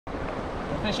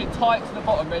Fish it tight to the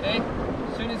bottom, ready?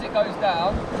 As soon as it goes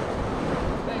down,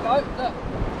 there you go, look,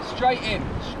 straight in,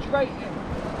 straight in.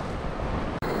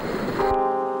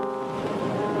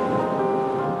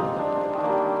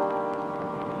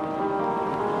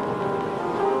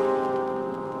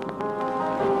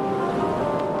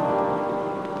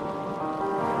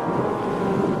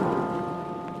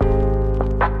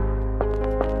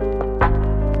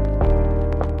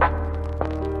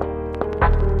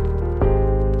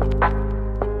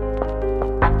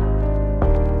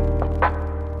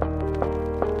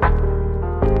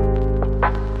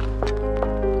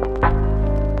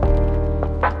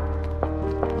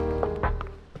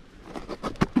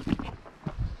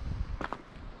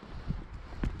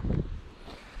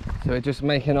 So we're just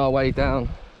making our way down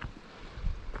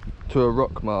to a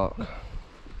rock mark.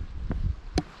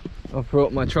 I've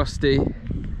brought my trusty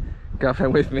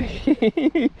girlfriend with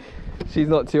me. She's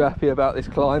not too happy about this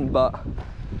climb, but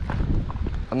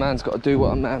a man's got to do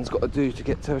what a man's got to do to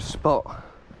get to a spot.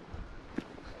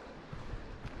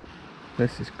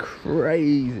 This is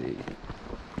crazy.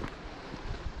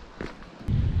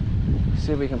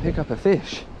 See if we can pick up a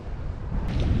fish.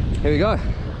 Here we go.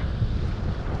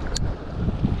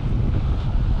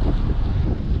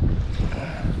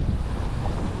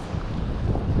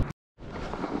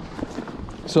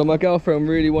 So my girlfriend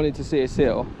really wanted to see a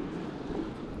seal,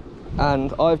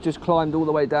 and I've just climbed all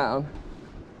the way down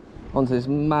onto this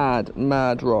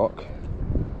mad rock,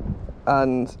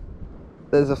 and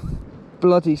there's a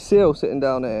bloody seal sitting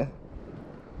down here.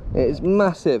 It is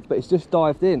massive, but it's just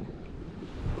dived in.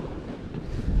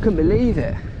 Couldn't believe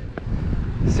it.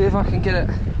 See if I can get it.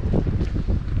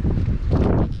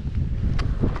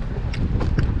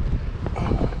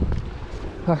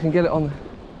 If I can get it on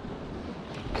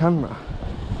camera.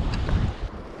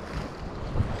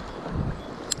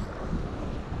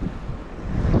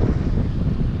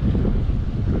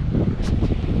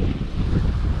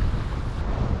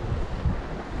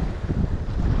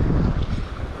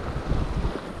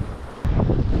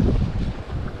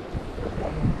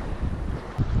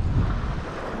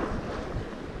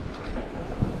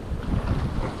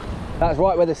 That's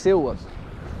right where the seal was.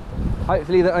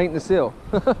 Hopefully that ain't the seal.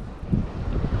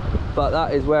 But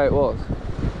that is where it was.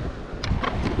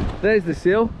 There's the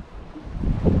seal.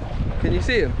 Can you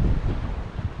see him?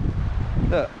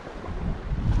 Look.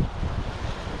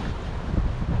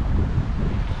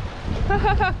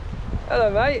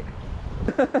 Hello, mate.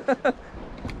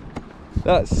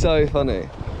 That's so funny.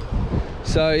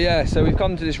 So yeah, so we've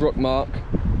come to this rock mark.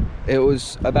 It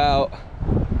was about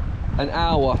an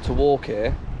hour to walk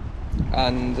here,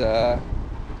 and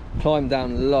climbed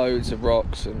down loads of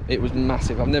rocks, and it was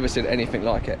massive. I've never seen anything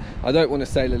like it. I don't want to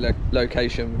say the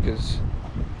location because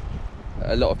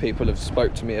a lot of people have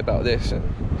spoke to me about this, and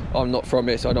I'm not from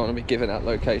here, so I don't want to be giving out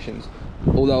locations,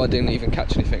 although I didn't even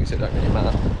catch anything, so it don't really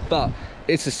matter. But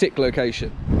it's a sick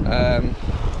location.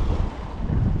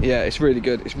 Yeah, it's really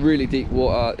good. It's really deep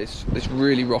water. It's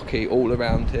really rocky all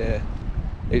around here.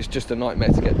 It's just a nightmare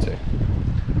to get to.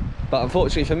 But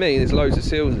unfortunately for me, there's loads of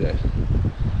seals there,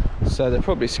 so they're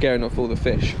probably scaring off all the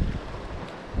fish.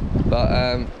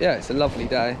 But yeah, it's a lovely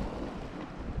day,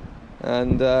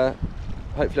 and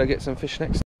hopefully I get some fish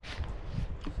next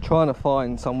time. Trying to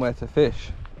find somewhere to fish.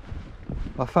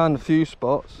 I found a few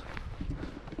spots,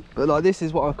 but like this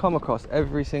is what I've come across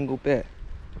every single bit.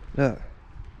 Look,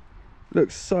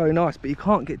 looks so nice, but you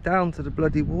can't get down to the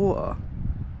bloody water.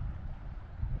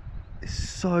 It's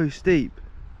so steep.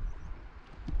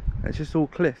 It's just all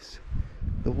cliffs.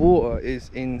 The water is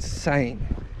insane.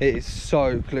 It is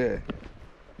so clear.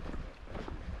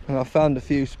 And I've found a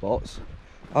few spots.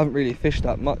 I haven't really fished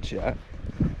that much yet,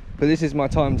 but this is my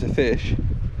time to fish,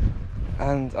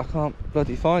 and I can't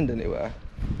bloody find anywhere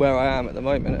where I am at the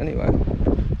moment anyway.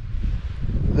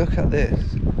 Look at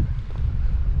this.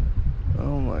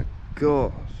 Oh my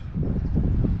god.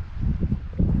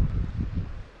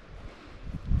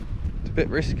 It's a bit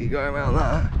risky going around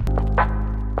that.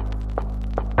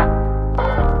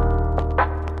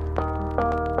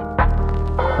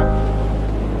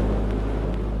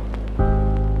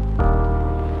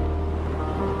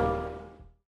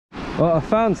 Well, I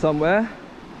found somewhere,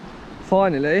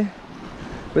 finally,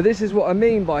 but this is what I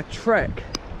mean by trek.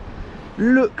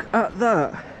 Look at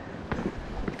that,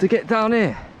 to get down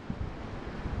here.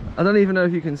 I don't even know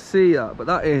if you can see that, but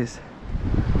that is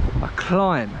a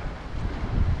climb.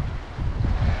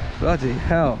 Bloody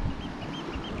hell.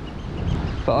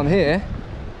 But I'm here,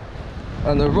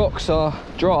 and the rocks are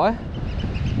dry,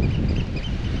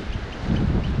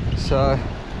 so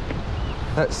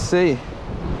let's see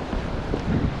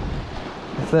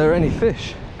if there are any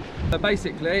fish. So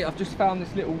basically I've just found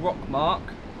this little rock mark,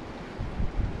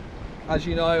 as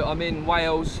you know, I'm in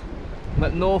Wales. I'm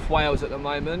at North Wales at the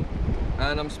moment,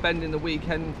 and I'm spending the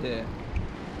weekend here.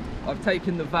 I've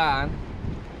taken the van,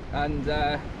 and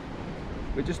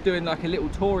we're just doing like a little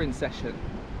touring session.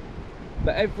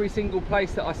 But every single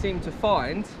place that I seem to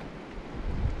find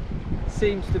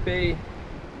seems to be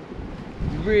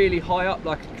really high up,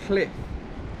 like a cliff,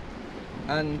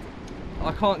 and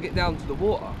I can't get down to the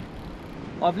water.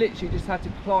 I've literally just had to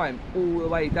climb all the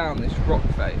way down this rock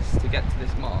face to get to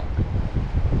this mark.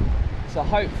 So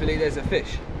hopefully there's a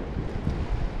fish.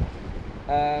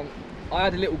 I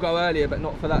had a little go earlier, but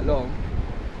not for that long,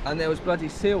 and there was bloody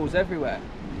seals everywhere.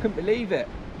 Couldn't believe it.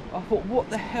 I thought, what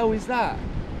the hell is that?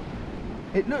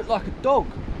 It looked like a dog.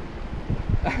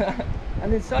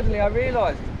 And then suddenly I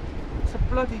realised it's a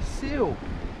bloody seal.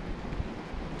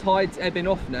 Tide's ebbing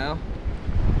off now,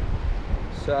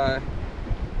 so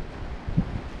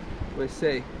we'll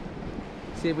see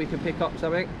if we can pick up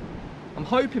something. I'm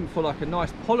hoping for like a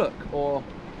nice pollock or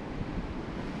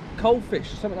coalfish,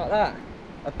 something like that.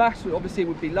 A bass obviously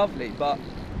would be lovely, but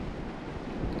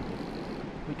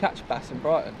we catch bass in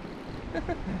Brighton.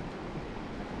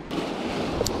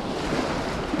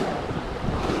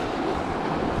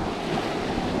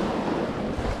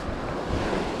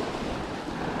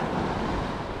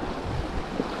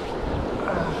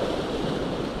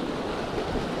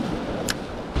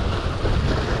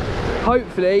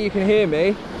 Hopefully you can hear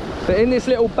me, but in this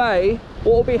little bay,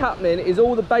 what will be happening is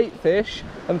all the bait fish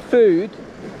and food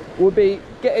will be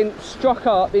getting struck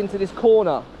up into this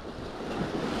corner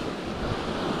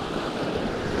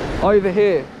over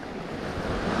here.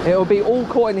 It'll be all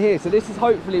caught in here, so this is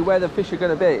hopefully where the fish are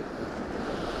going to be,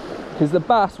 because the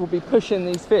bass will be pushing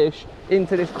these fish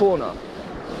into this corner.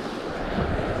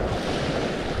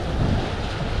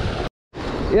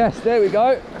 Yes, there we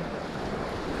go.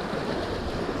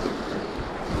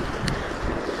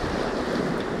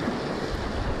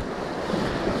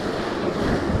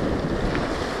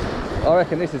 I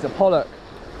reckon this is a pollock.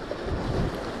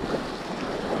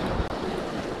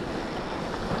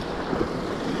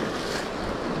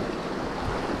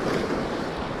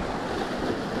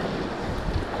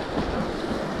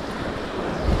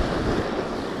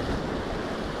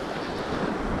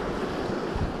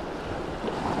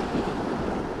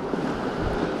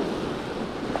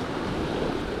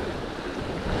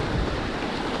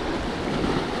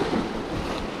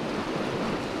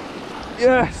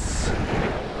 Yes!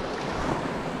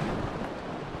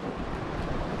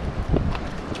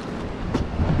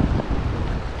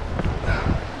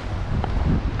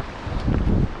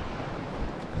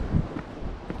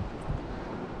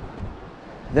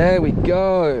 There we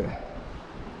go.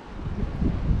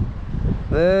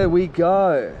 There we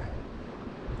go.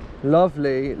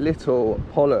 Lovely little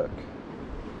pollock.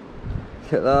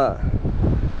 Look at that.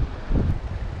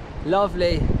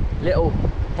 Lovely little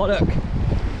pollock.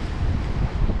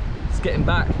 It's getting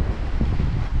back.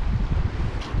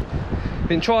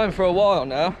 Been trying for a while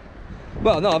now.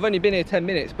 Well, no, I've only been here 10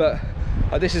 minutes, but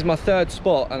this is my third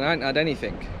spot and I ain't had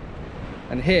anything.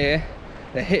 And here,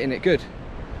 they're hitting it good.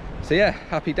 So yeah,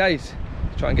 happy days.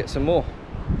 Let's try and get some more.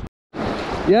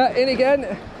 Yeah, in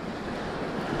again.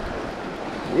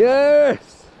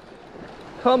 Yes!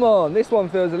 Come on, this one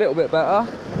feels a little bit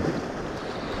better.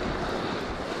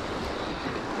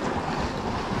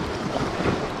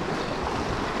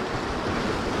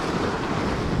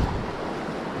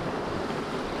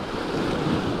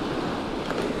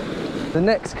 The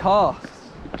next cast.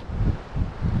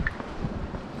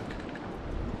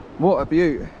 What a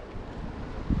beaut.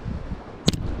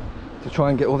 To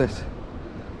try and get all this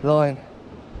line.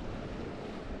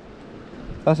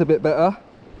 That's a bit better.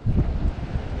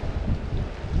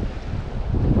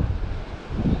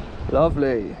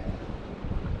 Lovely.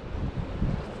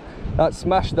 That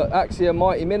smashed the Axia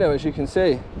Mighty Minnow, as you can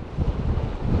see.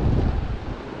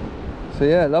 So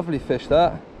yeah, lovely fish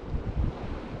that.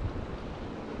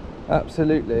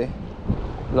 Absolutely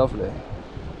lovely.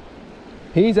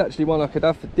 He's actually one I could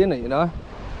have for dinner, you know.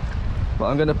 But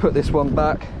I'm going to put this one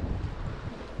back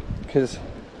because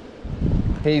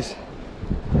he's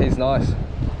nice.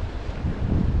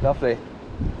 Lovely.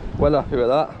 Well happy with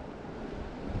that.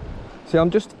 See, I'm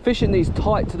just fishing these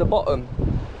tight to the bottom.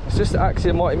 It's just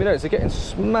Axia Mighty Minnows. They're getting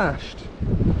smashed.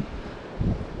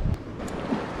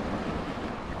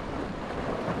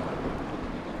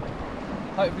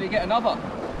 Hopefully get another.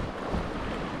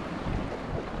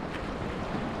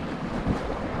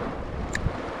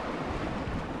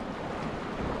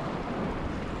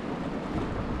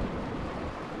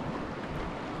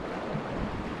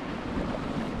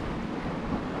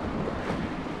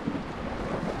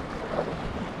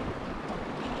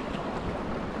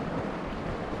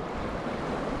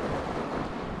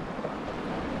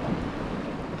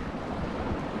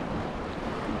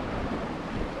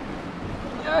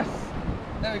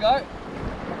 go.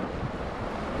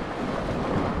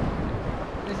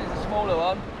 This is a smaller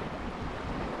one.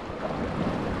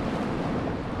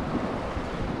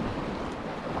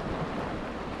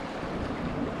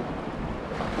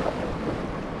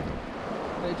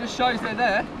 But it just shows they're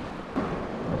there.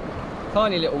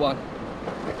 Tiny little one.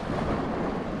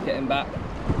 Get him back.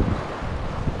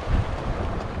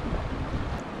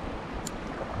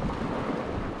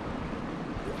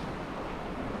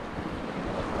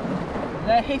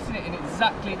 They're hitting it in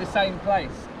exactly the same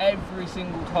place every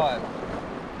single time.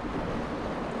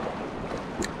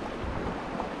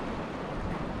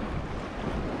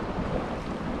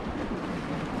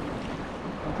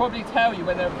 I'll probably tell you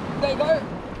when they're... There you go!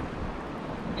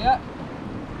 Yeah.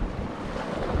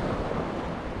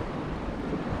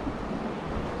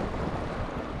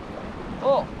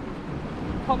 Oh!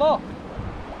 Come off!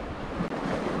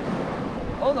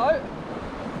 Oh no!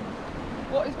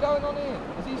 What is going on here?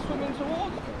 Is he swimming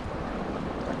towards me?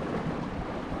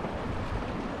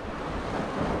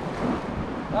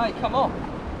 Hey, come on!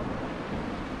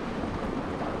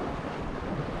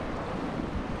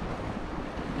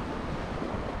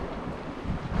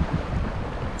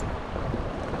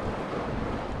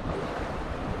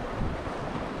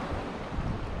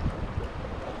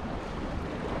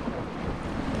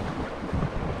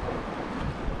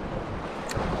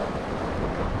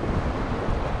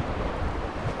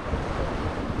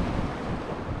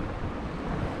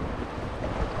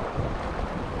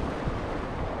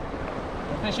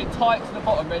 Fishing tight to the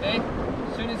bottom, ready?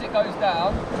 As soon as it goes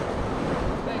down,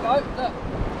 there you go, look,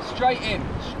 straight in,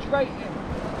 straight in.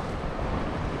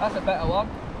 That's a better one.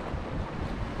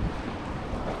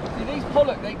 See, these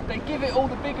pollock, they give it all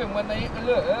the big one when they hit the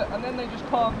lure, and then they just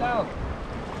calm down.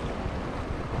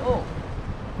 Oh.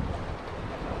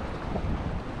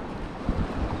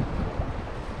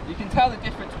 You can tell the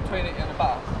difference between it and a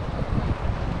bass.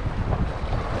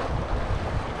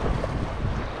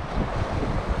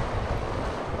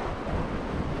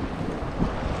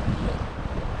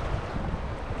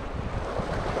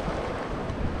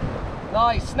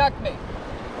 Nice, snagged me.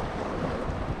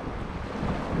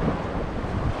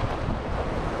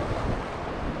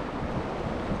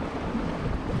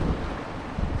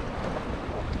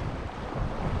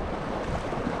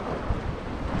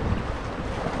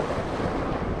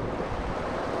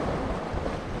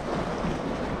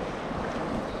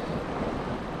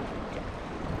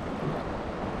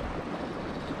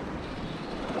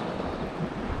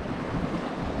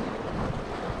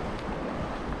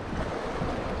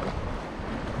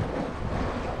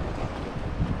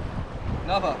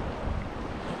 Another.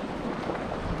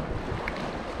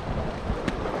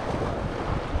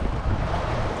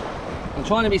 I'm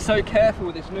trying to be so careful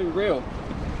with this new reel.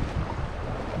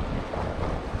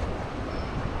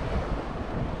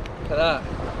 Look at that.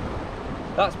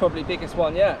 That's probably the biggest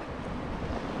one yet.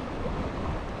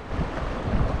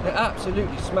 It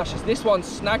absolutely smashes. This one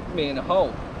snagged me in a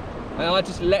hole. And I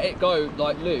just let it go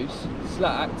like loose,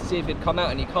 slack, to see if it'd come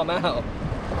out, and he come out.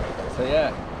 So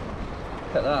yeah,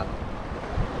 look at that.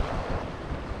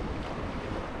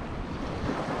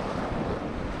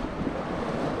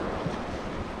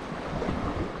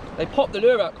 They pop the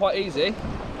lure out quite easy.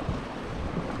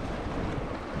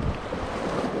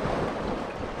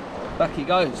 Back he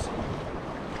goes.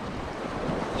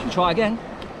 Should we try again?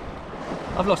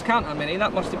 I've lost count how many.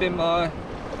 That must have been my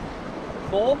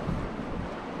 4.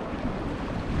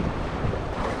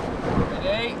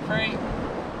 Ready? 3,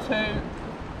 2,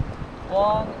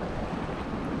 1.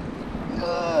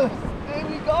 Yes! There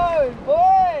we go,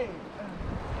 boy!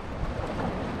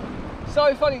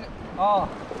 So funny. Ah,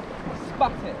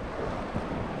 spat it.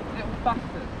 Little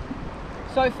bastard.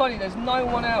 So funny, there's no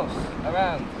one else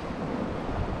around.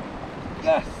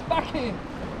 Yes, back in.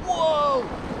 Whoa!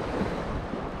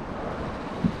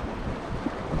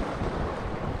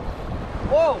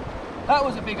 Whoa, that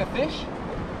was a bigger fish.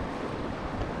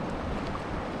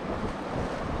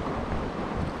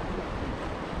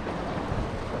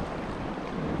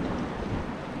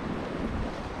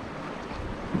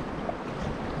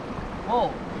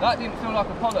 Whoa, that didn't feel like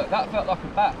a pollock, that felt like a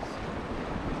bass.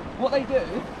 What they do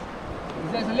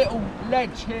is there's a little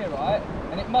ledge here, right?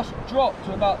 And it must drop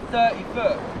to about 30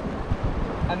 foot.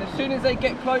 And as soon as they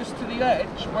get close to the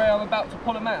edge where I'm about to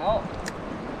pull them out,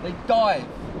 they dive.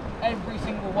 Every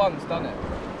single one's done it.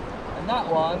 And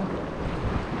that one,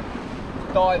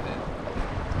 diving.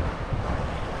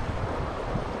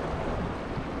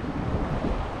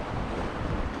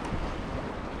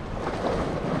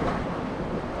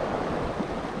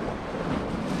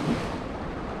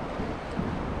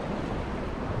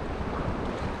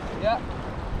 Yeah.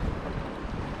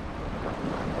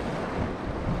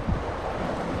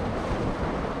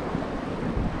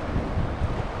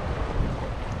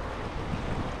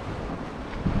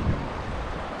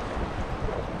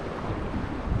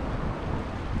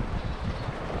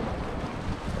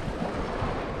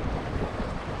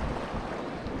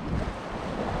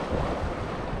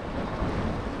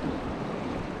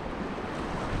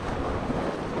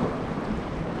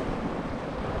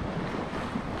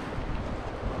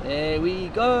 There we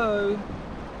go.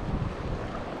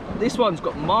 This one's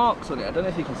got marks on it. I don't know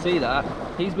if you can see that.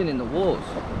 He's been in the wars.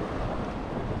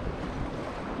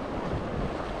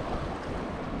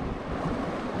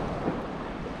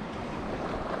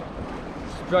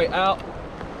 Straight out.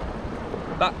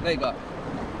 Back, there you go.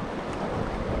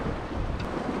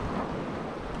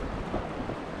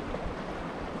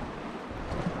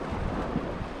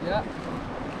 Yeah.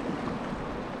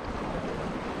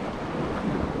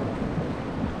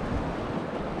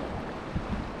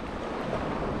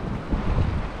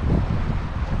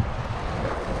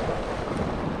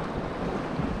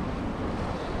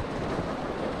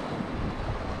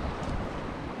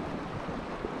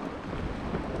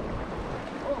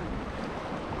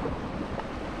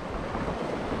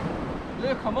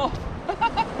 Look, I'm off.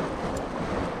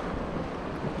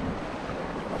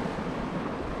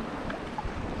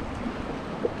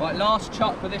 Right, last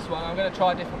chuck for this one. I'm going to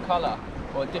try a different colour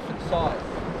or a different size.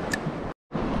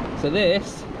 So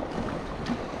this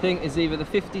thing is either the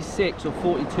 56 or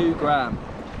 42 gram.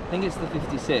 I think it's the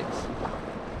 56.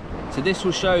 So this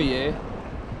will show you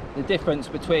the difference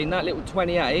between that little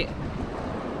 28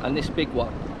 and this big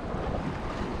one.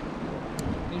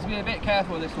 Needs to be a bit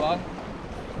careful with this one.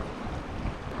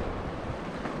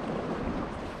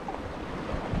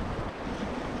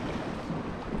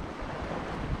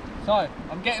 So,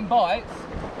 I'm getting bites,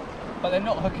 but they're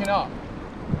not hooking up.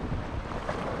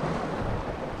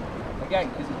 Again,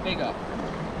 because it's bigger.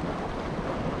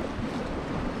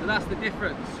 So that's the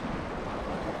difference.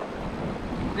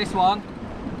 This one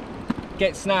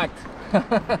gets snagged.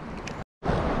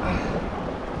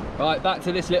 Right, back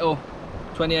to this little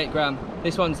 28 gram.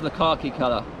 This one's the khaki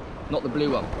colour, not the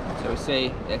blue one. So we'll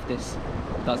see if this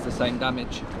does the same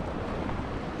damage.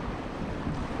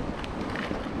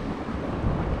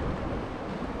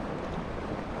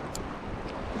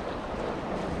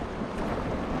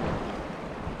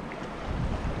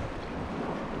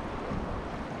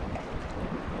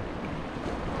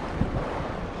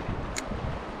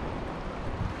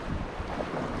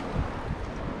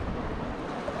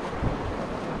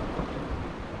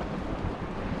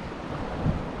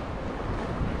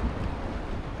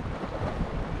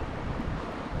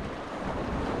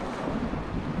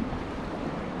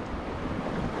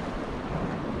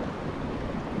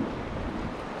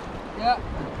 Yeah.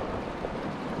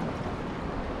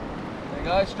 There you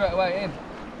go, straight away in.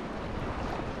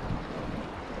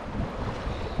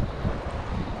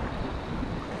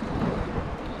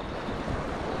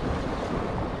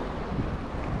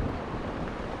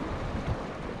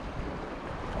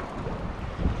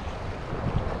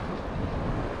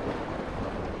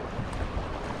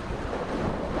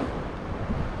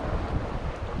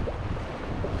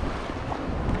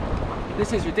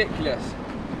 This is ridiculous.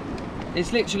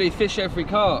 It's literally fish every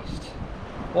cast.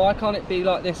 Why can't it be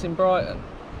like this in Brighton?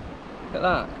 Look at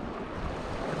that.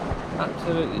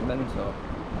 Absolutely mental.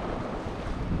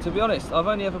 To be honest, I've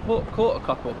only ever caught a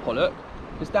couple of pollock,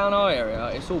 because down our area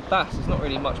it's all bass, there's not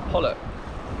really much pollock.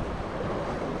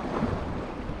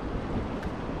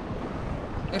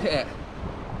 Look at it.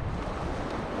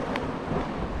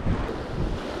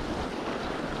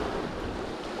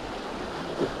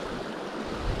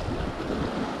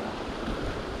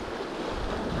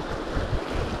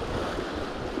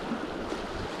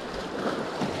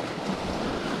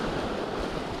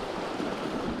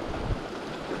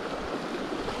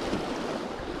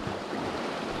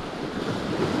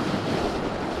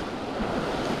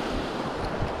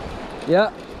 Yeah.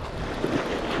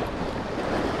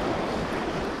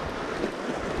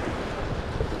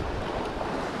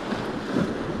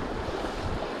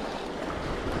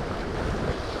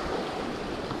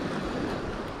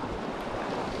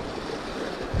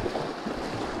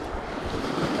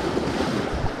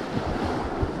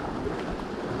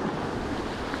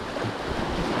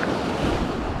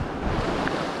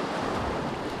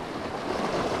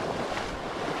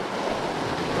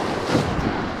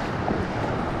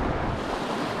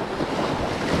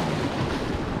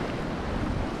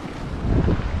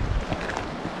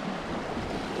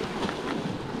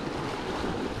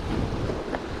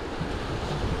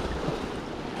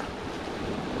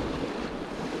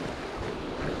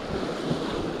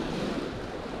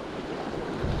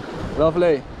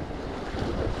 Lovely.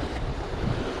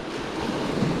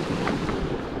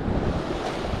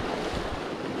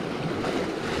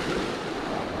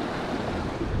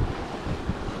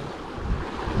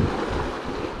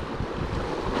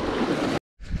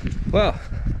 Well,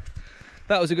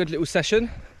 that was a good little session.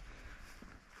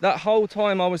 That whole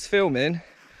time I was filming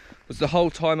was the whole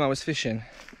time I was fishing.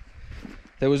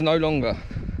 There was no longer.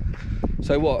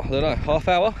 So what, I don't know, half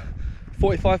hour?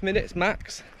 45 minutes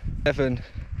max? 7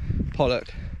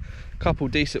 pollock, a couple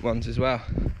decent ones as well.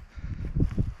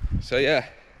 So yeah,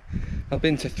 I've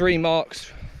been to 3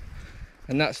 marks,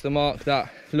 and that's the mark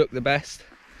that looked the best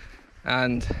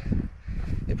and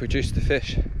it produced the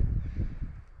fish.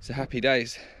 So happy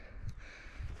days.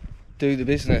 Do the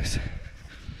business,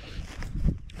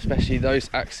 especially those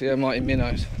Axia mighty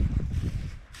minnows.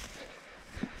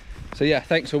 So yeah,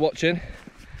 thanks for watching.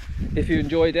 If you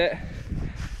enjoyed it,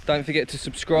 don't forget to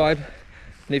subscribe,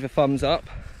 leave a thumbs up.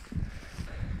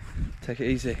 Take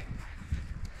it easy.